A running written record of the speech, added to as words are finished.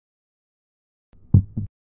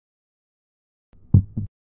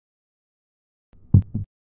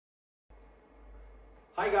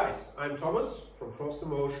Hi guys, I'm Thomas from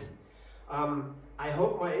Force2Motion. I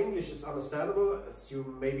hope my English is understandable. As you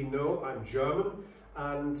maybe know, I'm German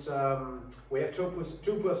and we have two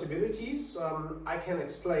possibilities. I can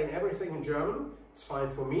explain everything in German, it's fine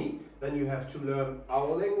for me. Then you have to learn our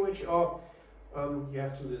language, or you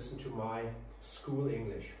have to listen to my school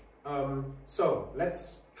English. So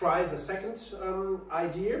let's try the second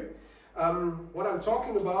idea. What I'm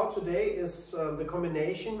talking about today is the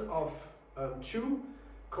combination of two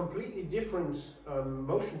completely different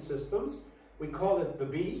motion systems. We call it the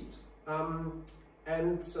Beast, and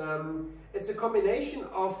it's a combination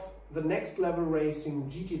of the Next Level Racing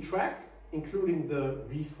GT track, including the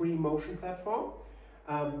V3 motion platform,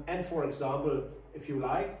 and for example, if you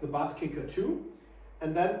like, the Butt Kicker 2,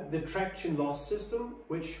 and then the traction loss system,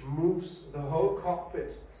 which moves the whole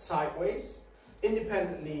cockpit sideways,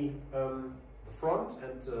 independently the front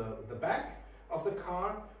and the back of the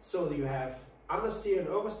car, so that you have understeer and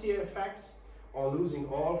oversteer effect, or losing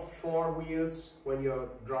all four wheels when you're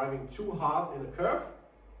driving too hard in a curve.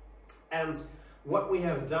 And what we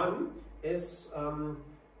have done is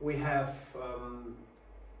we have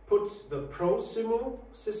put the ProSimu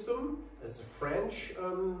system, as a French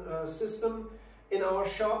system, in our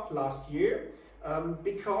shop last year,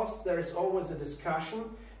 because there is always a discussion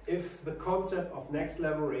if the concept of next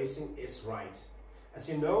level racing is right. As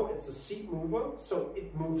you know, it's a seat mover, so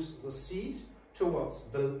it moves the seat towards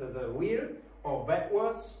the wheel or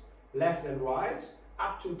backwards, left and right,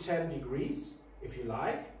 up to 10 degrees if you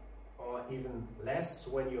like, or even less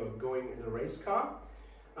when you're going in a race car.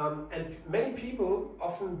 And many people,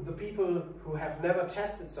 often the people who have never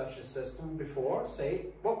tested such a system before, say,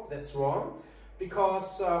 well, that's wrong,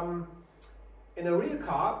 because in a real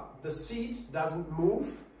car the seat doesn't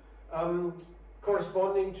move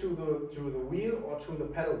corresponding to the wheel or to the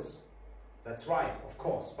pedals. That's right, of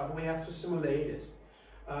course, but we have to simulate it.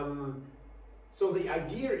 So the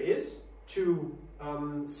idea is to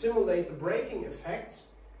simulate the braking effect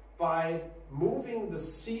by moving the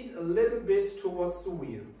seat a little bit towards the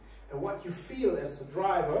wheel. And what you feel as the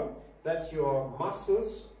driver, that your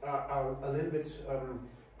muscles are a little bit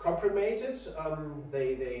comprimated.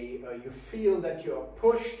 You feel that you are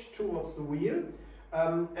pushed towards the wheel.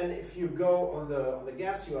 And if you go on the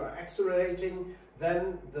gas, you are accelerating,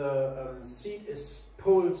 then the seat is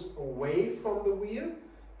pulled away from the wheel,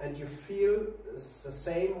 and you feel it's the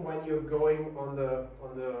same when you're going on the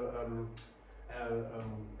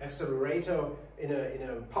accelerator in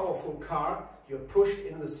a powerful car. You're pushed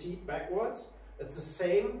in the seat backwards. It's the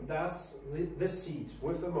same does this seat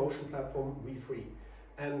with the motion platform V3.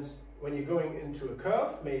 And when you're going into a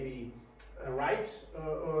curve, maybe a right-handed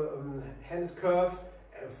curve,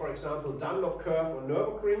 for example, Dunlop curve or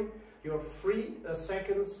Nürburgring, you're 3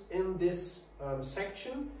 seconds in this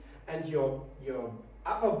section, and your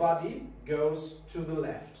upper body goes to the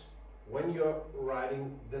left when you're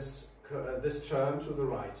riding this turn to the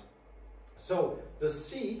right. So the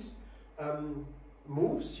seat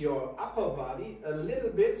moves your upper body a little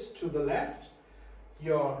bit to the left.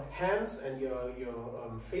 Your hands and your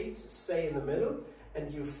feet stay in the middle, and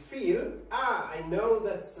you feel, I know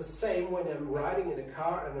that's the same when I'm riding in a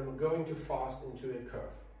car and I'm going too fast into a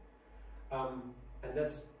curve. And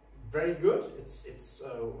that's very good. It's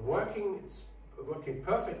working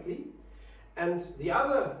perfectly. And the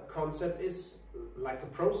other concept is, like the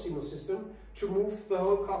ProSimu system, to move the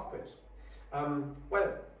whole cockpit.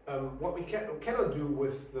 What we cannot do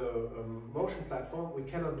with the motion platform, we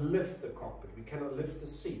cannot lift the cockpit, we cannot lift the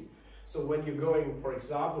seat. So when you're going, for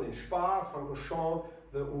example, in Spa, Francorchamps,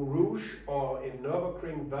 the Eau Rouge, or in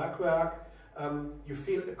Nürburgring, Bergwerk, you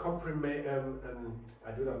feel a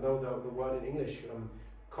I do not know the word in English,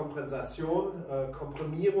 Kompensation,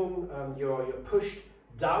 Komprimierung, you're pushed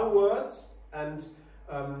downwards, and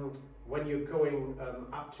when you're going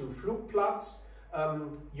up to Flugplatz,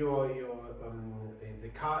 the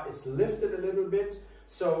car is lifted a little bit.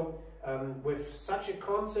 So with such a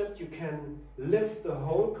concept, you can lift the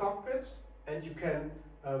whole cockpit, and you can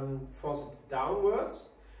force it downwards,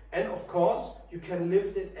 and of course you can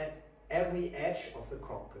lift it at every edge of the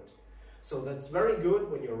cockpit. So that's very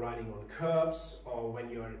good when you're riding on curbs, or when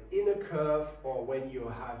you're in a curve, or when you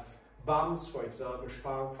have bumps. For example,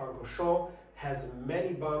 Spa-Francorchamps has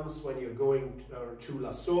many bumps when you're going to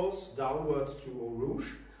La Source, downwards to Eau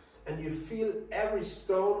Rouge, and you feel every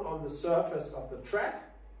stone on the surface of the track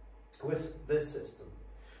with this system.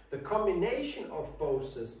 The combination of both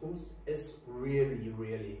systems is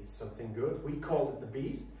really something good. We call it the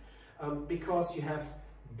Beast, because you have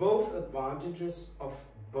both advantages of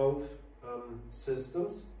both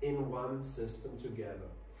systems in one system together.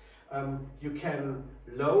 You can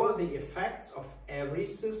lower the effects of every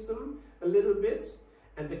system a little bit,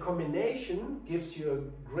 and the combination gives you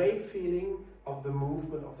a great feeling of the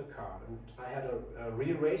movement of the car. And I had a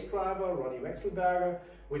real race driver, Ronnie Wechselberger,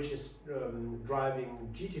 which is driving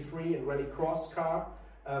GT3 and rallycross car,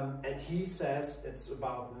 and he says it's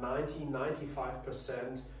about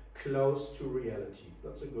 90–95% close to reality.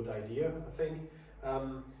 That's a good idea, I think.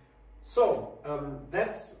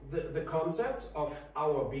 That's the concept of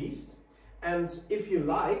our beast, and if you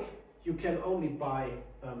like, you can only buy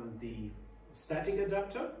the static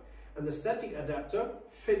adapter, and the static adapter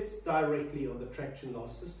fits directly on the traction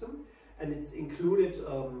loss system, and it's included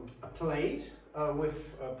a plate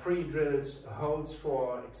with pre-drilled holes,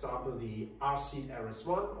 for example the R-Seat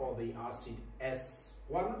RS1 or the R-Seat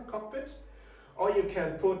S1 cockpit, or you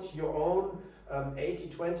can put your own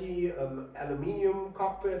 80/20 aluminium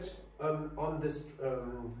cockpit on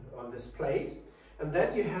this plate, and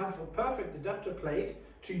then you have a perfect adapter plate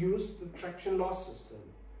to use the traction loss system.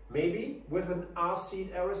 Maybe with an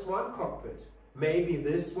R-Seat RS1 cockpit, maybe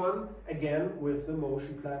this one again with the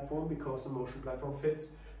motion platform, because the motion platform fits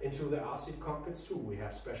into the R-Seat cockpits too. We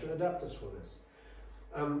have special adapters for this.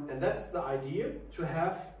 And that's the idea, to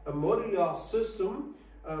have a modular system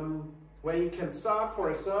where you can start,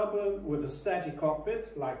 for example, with a static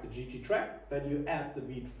cockpit like the GT Track, then you add the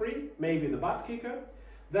V3, maybe the butt kicker,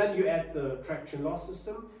 then you add the traction loss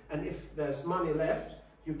system, and if there's money left,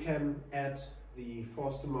 you can add the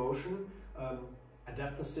Force2Motion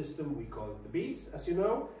adapter system, we call it the Beast, as you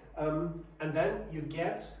know, and then you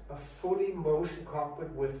get a fully motion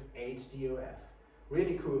cockpit with 8 DOF.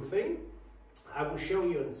 Really cool thing. I will show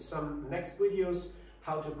you in some next videos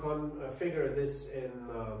how to configure this in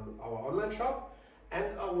our online shop, and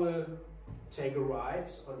I will take a ride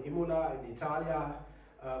on Imola in Italia,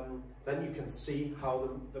 then you can see how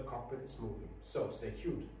the cockpit is moving. So stay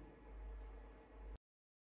tuned.